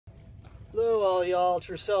Hello all y'all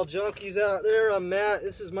Tercel junkies out there. I'm Matt.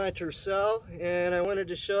 This is my Tercel, and I wanted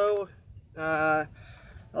to show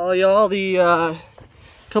all y'all the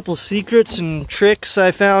couple secrets and tricks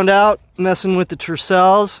I found out messing with the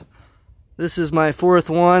Tercels. This is my fourth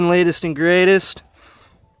one, latest and greatest.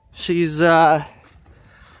 She's got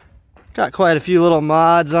quite a few little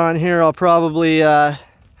mods on here. I'll probably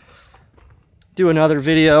do another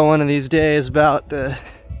video one of these days about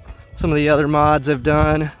some of the other mods I've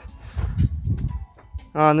done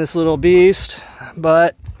on this little beast.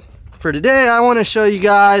 But for today I want to show you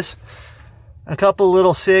guys a couple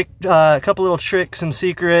little tricks and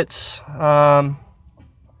secrets. I've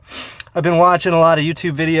been watching a lot of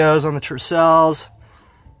YouTube videos on the Tercels,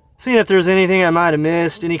 seeing if there's anything I might have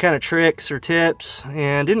missed, any kind of tricks or tips,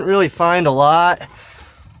 and didn't really find a lot. In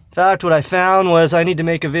fact, what I found was I need to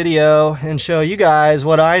make a video and show you guys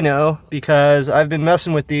what I know, because I've been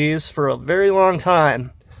messing with these for a very long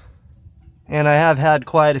time. And I have had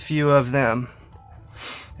quite a few of them,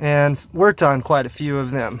 and worked on quite a few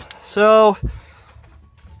of them. So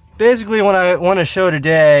basically what I want to show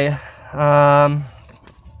today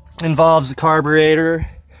involves the carburetor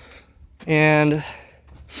and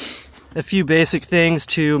a few basic things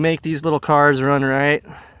to make these little cars run right.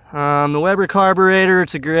 The Weber carburetor,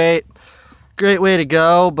 it's a great way to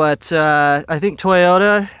go, but I think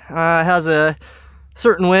Toyota has a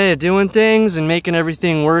certain way of doing things and making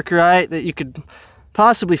everything work right that you could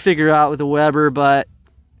possibly figure out with a Weber. But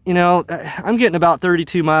you know, I'm getting about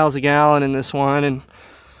 32 miles a gallon in this one, and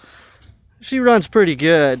she runs pretty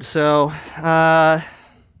good. So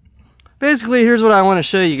basically here's what I want to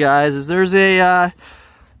show you guys. Is there's a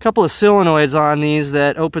couple of solenoids on these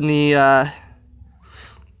that open the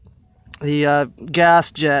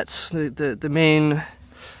gas jets, the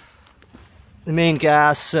main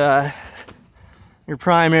gas, your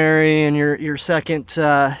primary and your second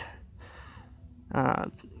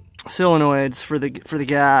solenoids for the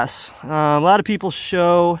gas. A lot of people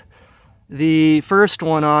show the first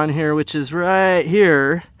one on here, which is right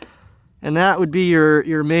here, and that would be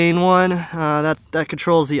your main one. That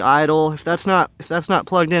controls the idle. If that's not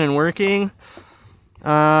plugged in and working,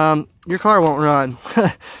 your car won't run.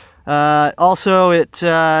 Also, it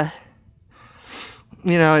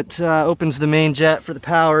opens the main jet for the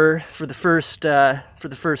power for the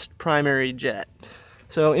first primary jet.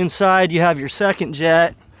 So inside you have your second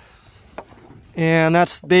jet, and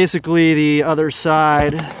that's basically the other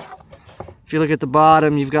side. If you look at the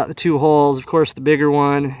bottom, you've got the two holes. Of course, the bigger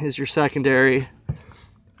one is your secondary,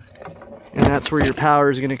 and that's where your power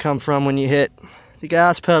is going to come from when you hit the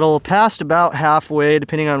gas pedal past about halfway,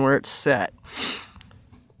 depending on where it's set.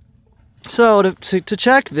 So to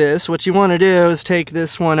check this, what you want to do is take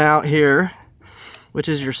this one out here, which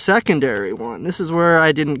is your secondary one. This is where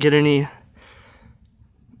I didn't get any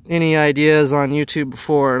ideas on YouTube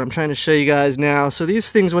before, and I'm trying to show you guys now. So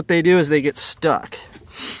these things, what they do is they get stuck.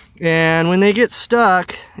 And when they get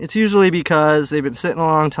stuck, it's usually because they've been sitting a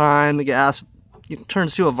long time, the gas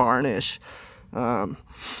turns to a varnish. And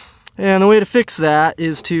the way to fix that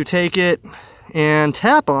is to take it and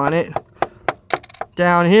tap on it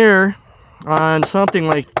down here on something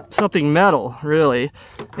metal, really,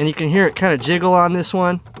 and you can hear it kind of jiggle on this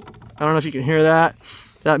one. I don't know if you can hear that.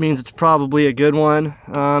 That means it's probably a good one.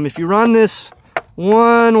 If you run this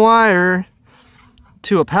one wire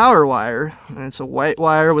to a power wire, and it's a white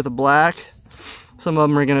wire with a black, some of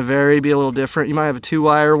them are going to vary, be a little different. You might have a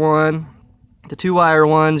 2-wire one. The 2-wire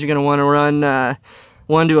ones, you're going to want to run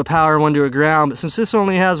one to a power, one to a ground, but since this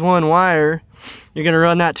only has one wire, you're going to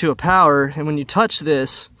run that to a power, and when you touch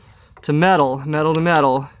this to metal to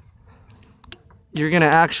metal, you're going to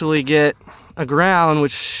actually get a ground,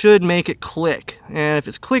 which should make it click. And if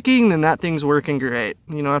it's clicking, then that thing's working great.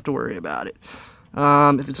 You don't have to worry about it.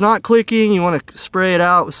 If it's not clicking, you want to spray it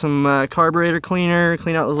out with some carburetor cleaner,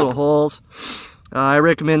 clean out those little holes. I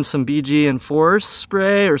recommend some BG and Force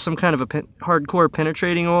spray or some kind of a hardcore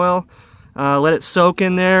penetrating oil. Let it soak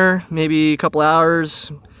in there, maybe a couple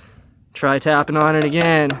hours. Try tapping on it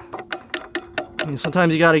again. I mean,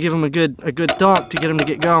 sometimes you got to give them a good thump to get them to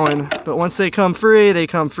get going, but once they come free,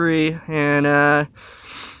 and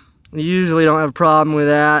you usually don't have a problem with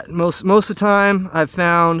that. Most of the time, I've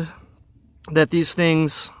found that these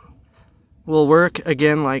things will work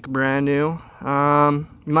again like brand new.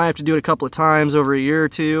 You might have to do it a couple of times over a year or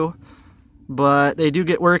two, but they do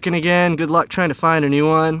get working again. Good luck trying to find a new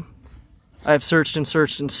one. I've searched and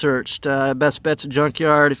searched and searched. Best bet's a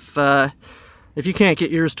junkyard if you can't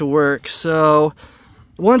get yours to work. So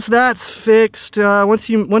once that's fixed, once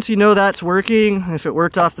you know that's working, if it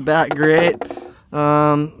worked off the bat, great.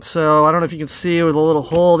 So I don't know if you can see with a little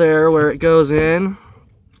hole there where it goes in.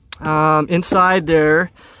 Inside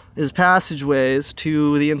there is passageways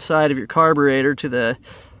to the inside of your carburetor, to the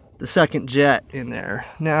second jet in there.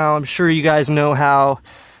 Now, I'm sure you guys know how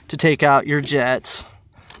to take out your jets.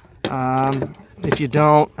 If you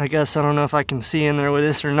don't, I guess I don't know if I can see in there with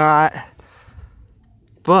this or not.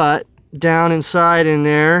 But down inside in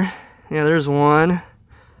there, yeah, there's one.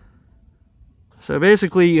 So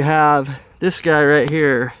basically you have this guy right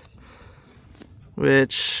here,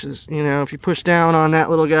 which is, you know, if you push down on that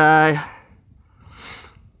little guy,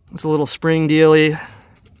 it's a little spring dealy.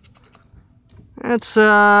 That's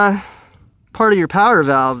part of your power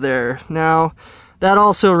valve there. Now, that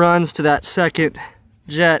also runs to that second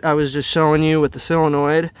jet I was just showing you with the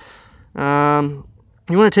solenoid.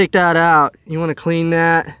 You want to take that out. You want to clean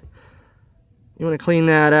that. You want to clean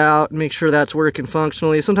that out and make sure that's working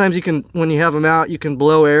functionally. Sometimes you can, when you have them out, you can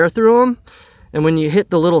blow air through them. And when you hit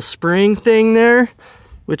the little spring thing there,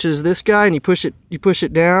 which is this guy, and you push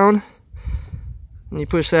it down, and you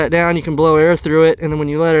push that down, you can blow air through it. And then when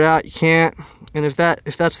you let it out, you can't. And if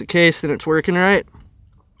that's the case, then it's working right.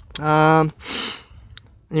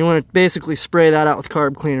 You want to basically spray that out with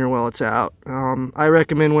carb cleaner while it's out. I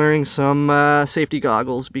recommend wearing some safety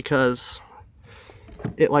goggles because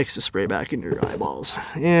it likes to spray back into your eyeballs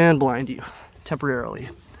and blind you temporarily.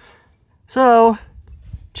 So,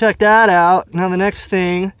 check that out. Now the next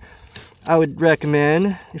thing I would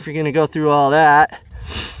recommend, if you're going to go through all that,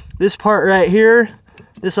 this part right here,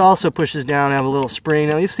 this also pushes down and have a little spring.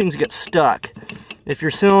 Now these things get stuck. If your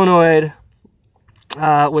solenoid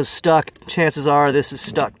was stuck, chances are this is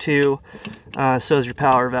stuck too. So is your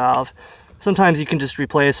power valve. Sometimes you can just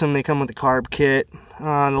replace them. They come with a carb kit,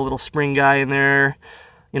 the little spring guy in there.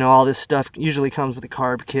 You know, all this stuff usually comes with a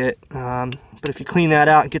carb kit. But if you clean that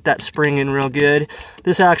out and get that spring in real good,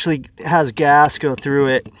 this actually has gas go through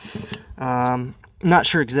it. I'm not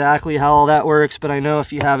sure exactly how all that works, but I know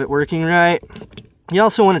if you have it working right. You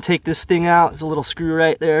also want to take this thing out. There's a little screw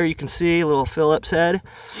right there. You can see a little Phillips head.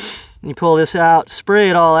 You pull this out, spray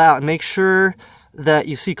it all out, and make sure that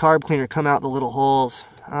you see carb cleaner come out the little holes.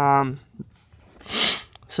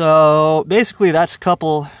 So basically that's a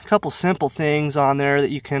couple simple things on there that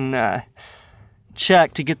you can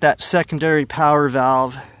check to get that secondary power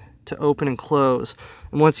valve to open and close.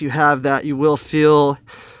 And once you have that, you will feel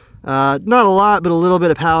not a lot, but a little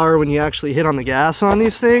bit of power when you actually hit on the gas on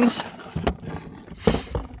these things.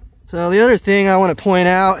 So the other thing I want to point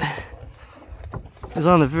out is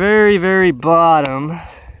on the very, very bottom,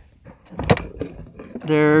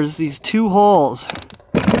 there's these two holes.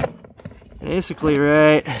 Basically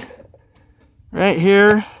right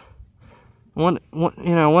here. One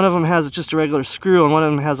of them has just a regular screw and one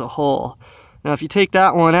of them has a hole. Now if you take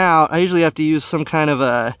that one out, I usually have to use some kind of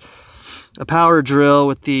a power drill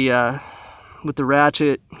with the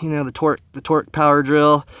ratchet, you know, the torque power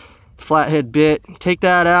drill, flathead bit. Take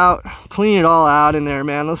that out, clean it all out in there,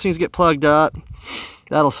 man. Those things get plugged up.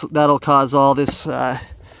 That'll cause all this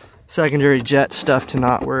secondary jet stuff to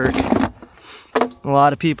not work. A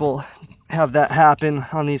lot of people have that happen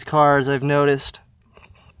on these cars, I've noticed.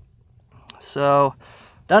 So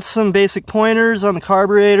that's some basic pointers on the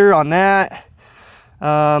carburetor on that.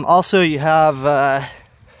 Also you have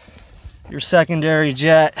your secondary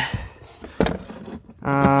jet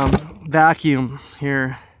vacuum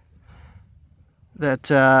here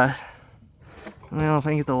that I don't know if I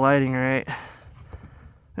can get the lighting right.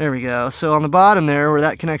 There we go. So on the bottom there, where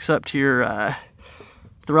that connects up to your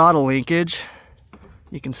throttle linkage,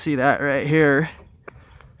 you can see that right here.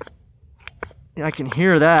 I can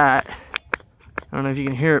hear that. I don't know if you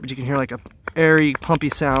can hear it, but you can hear like a airy, pumpy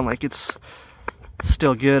sound, like it's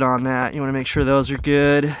still good on that. You want to make sure those are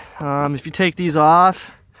good. If you take these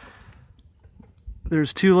off,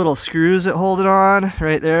 there's two little screws that hold it on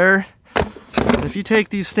right there. And if you take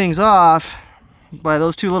these things off, by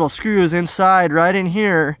those two little screws inside, right in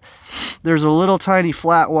here, there's a little tiny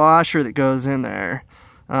flat washer that goes in there.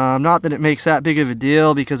 Not that it makes that big of a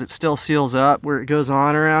deal because it still seals up where it goes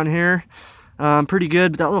on around here. Pretty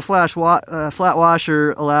good, but that little flat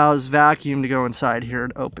washer allows vacuum to go inside here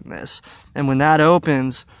and open this. And when that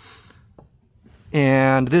opens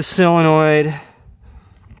and this solenoid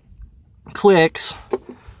clicks,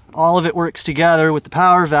 all of it works together with the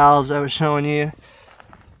power valves I was showing you.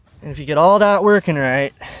 And if you get all that working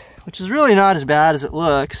right, which is really not as bad as it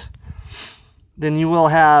looks, then you will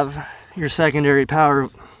have your secondary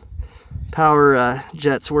power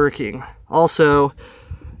jets working. Also,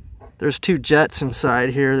 there's two jets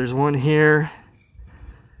inside here. There's one here,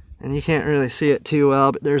 and you can't really see it too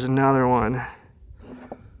well, but there's another one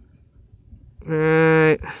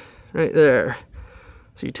right there.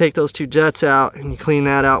 So you take those two jets out and you clean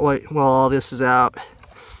that out while all this is out.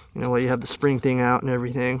 you know, while you have the spring thing out and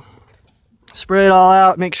everything. Spray it all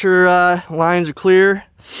out, make sure lines are clear.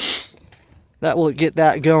 That will get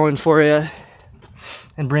that going for you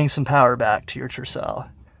and bring some power back to your Tercel.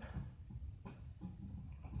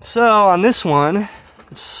 So on this one,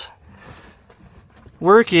 it's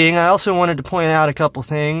working. I also wanted to point out a couple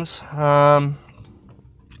things.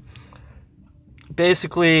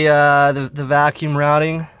 Basically, the vacuum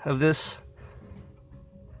routing of this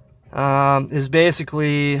is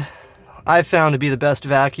basically, I've found to be the best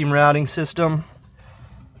vacuum routing system.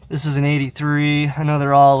 This is an 83. I know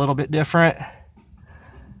they're all a little bit different.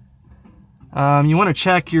 You want to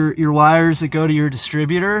check your wires that go to your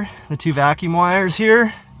distributor, the 2 vacuum wires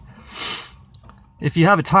here. If you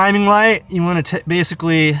have a timing light, you want to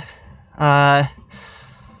basically,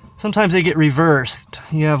 sometimes they get reversed.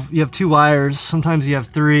 You have 2 wires, sometimes you have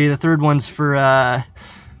 3. The third one's for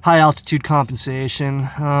high altitude compensation.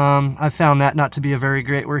 I found that not to be a very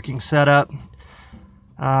great working setup.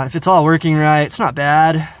 If it's all working right, it's not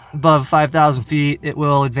bad. Above 5,000 feet, it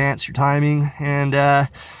will advance your timing and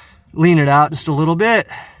lean it out just a little bit.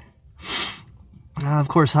 Of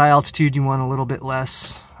course, high altitude, you want a little bit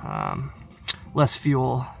less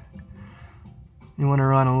fuel. You want to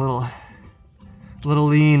run a little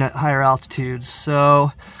lean at higher altitudes.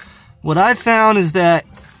 So what I've found is that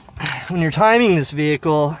when you're timing this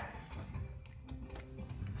vehicle,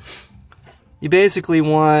 you basically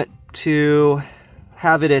want to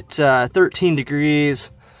have it at 13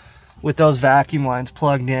 degrees with those vacuum lines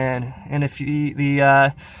plugged in. And if you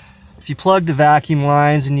plug the vacuum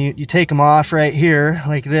lines and you take them off right here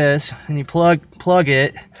like this, and you plug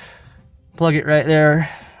it right there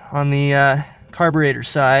on the carburetor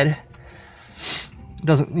side.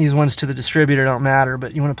 These ones to the distributor don't matter,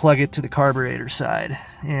 but you want to plug it to the carburetor side.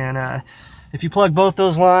 And if you plug both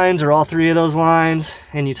those lines or all 3 of those lines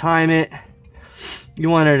and you time it, you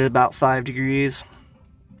want it at about 5 degrees.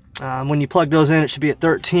 When you plug those in, it should be at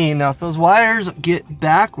 13. Now, if those wires get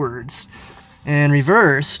backwards and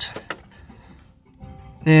reversed,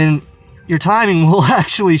 then your timing will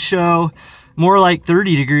actually show more like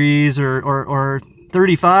 30 degrees or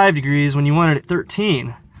 35 degrees when you want it at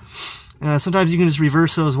 13. Sometimes you can just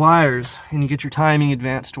reverse those wires and you get your timing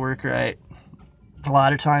advanced to work right. A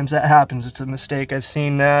lot of times that happens. It's a mistake I've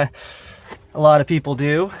seen a lot of people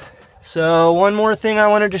do. So one more thing I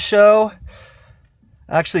wanted to show,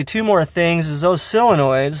 actually 2 more things, is those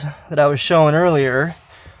solenoids that I was showing earlier.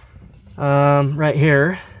 Right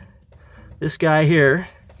here, this guy here.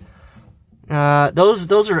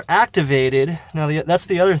 Those are activated. Now that's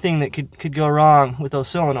the other thing that could go wrong with those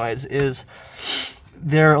solenoids, is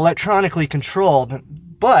they're electronically controlled,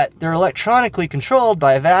 but they're electronically controlled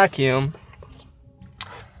by a vacuum,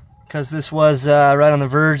 because this was right on the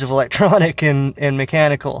verge of electronic and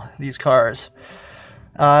mechanical, these cars.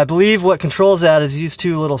 I believe what controls that is these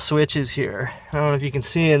 2 little switches here. I don't know if you can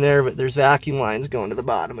see in there, but there's vacuum lines going to the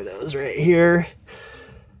bottom of those right here.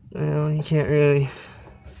 Well, you can't really.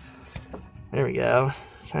 There we go.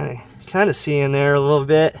 Kind of see in there a little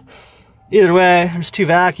bit. Either way, there's 2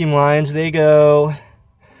 vacuum lines. They go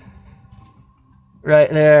right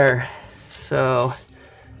there. So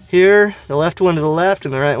here, the left one to the left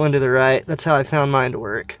and the right one to the right. That's how I found mine to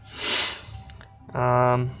work.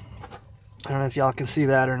 I don't know if y'all can see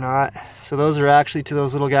that or not. So those are actually to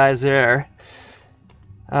those little guys there.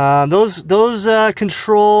 Those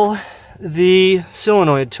control the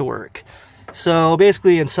solenoid to work. So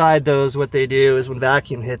basically inside those, what they do is when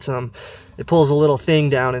vacuum hits them, it pulls a little thing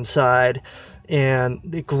down inside and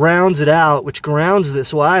it grounds it out, which grounds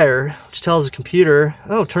this wire, which tells the computer,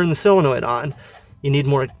 oh, turn the solenoid on. You need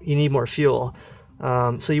more fuel.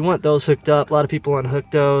 So you want those hooked up. A lot of people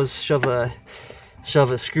unhook those, shove a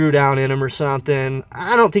screw down in them or something.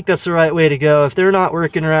 I don't think that's the right way to go. If they're not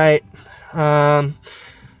working right,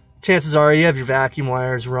 chances are you have your vacuum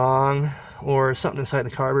wires wrong, or something inside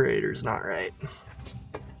the carburetor is not right.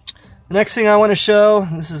 The next thing I want to show,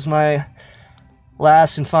 this is my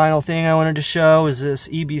last and final thing I wanted to show, is this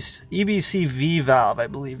EBCV valve, I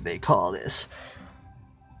believe they call this.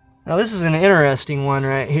 Now this is an interesting one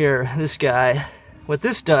right here, this guy. What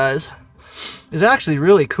this does is actually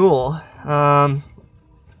really cool. It's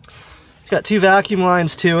got 2 vacuum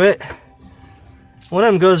lines to it. One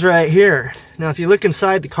of them goes right here. Now if you look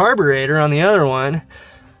inside the carburetor on the other one,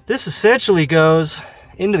 this essentially goes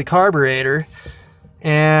into the carburetor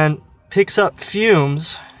and picks up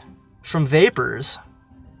fumes from vapors,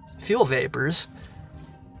 fuel vapors.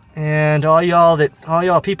 And all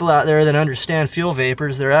y'all people out there that understand fuel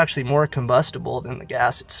vapors, they're actually more combustible than the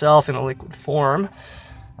gas itself in a liquid form.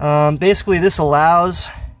 Basically, this allows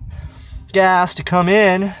gas to come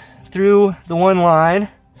in through the one line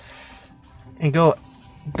and go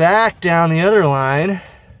back down the other line.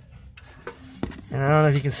 And I don't know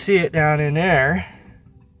if you can see it down in there,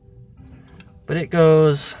 but it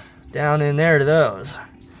goes down in there to those.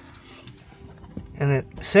 And then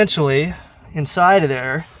essentially inside of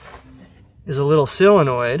there is a little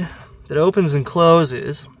solenoid that opens and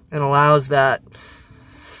closes and allows that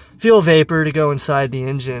fuel vapor to go inside the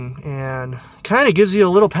engine and kind of gives you a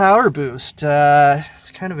little power boost.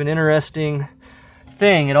 It's kind of an interesting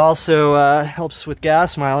thing. It also helps with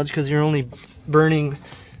gas mileage because you're only burning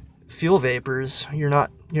fuel vapors. You're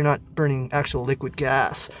not burning actual liquid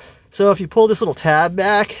gas. So if you pull this little tab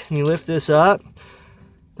back and you lift this up,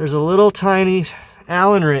 there's a little tiny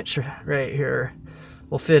Allen wrench right here.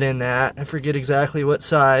 Will fit in that. I forget exactly what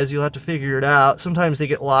size. You'll have to figure it out. Sometimes they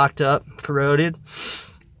get locked up, corroded.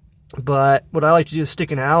 But what I like to do is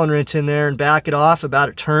stick an Allen wrench in there and back it off about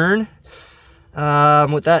a turn.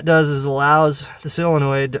 What that does is allows the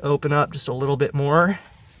solenoid to open up just a little bit more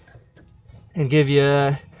and give you,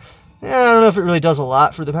 I don't know if it really does a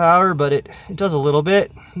lot for the power, but it does a little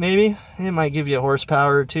bit, maybe. It might give you a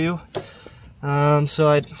horsepower or two. So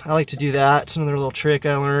I like to do that. It's another little trick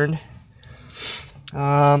I learned.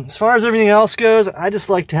 As far as everything else goes, I just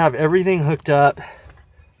like to have everything hooked up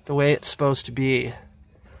the way it's supposed to be.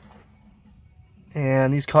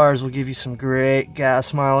 And these cars will give you some great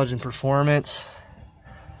gas mileage and performance.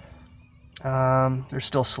 They're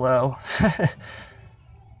still slow,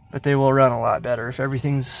 but they will run a lot better if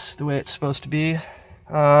everything's the way it's supposed to be.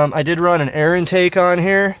 I did run an air intake on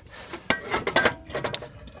here.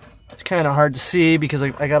 It's kind of hard to see because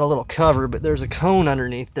I got a little cover, but there's a cone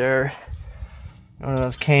underneath there. One of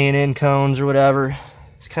those K&N cones or whatever.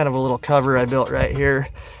 It's kind of a little cover I built right here.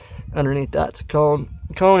 Underneath that's a cone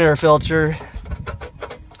air filter.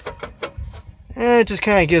 And it just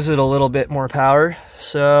kind of gives it a little bit more power.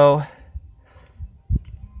 So,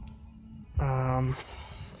 trying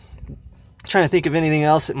to think of anything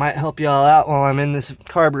else that might help y'all out while I'm in this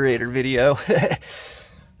carburetor video.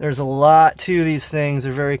 There's a lot to these things.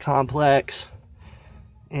 They're very complex.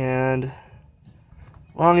 And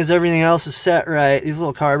as long as everything else is set right, these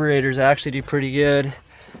little carburetors actually do pretty good.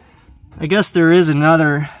 I guess there is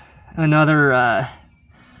another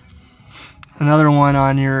one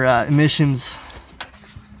on your emissions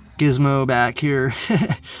gizmo back here.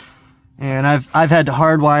 And I've had to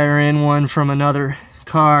hardwire in one from another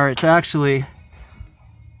car. It's actually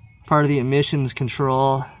part of the emissions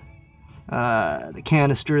control. The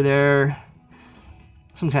canister there,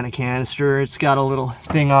 some kind of canister. It's got a little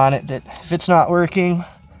thing on it that if it's not working,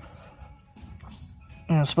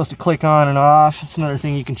 it's supposed to click on and off. It's another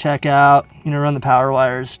thing you can check out. Run the power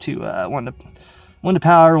wires to one to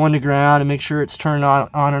power, one to ground, and make sure it's turned on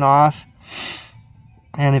and off.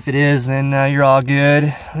 And if it is, then you're all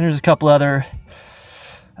good. There's a couple other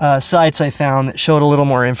sites I found that showed a little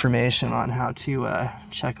more information on how to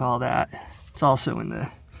check all that. It's also in the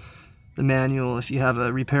manual if you have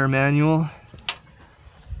a repair manual.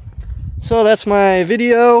 So that's my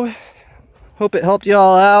video. Hope it helped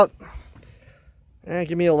y'all out.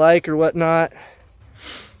 Give me a like or whatnot.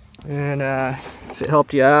 And if it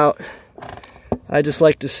helped you out, I just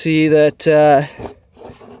like to see that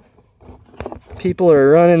people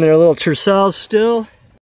are running their little Tercels still.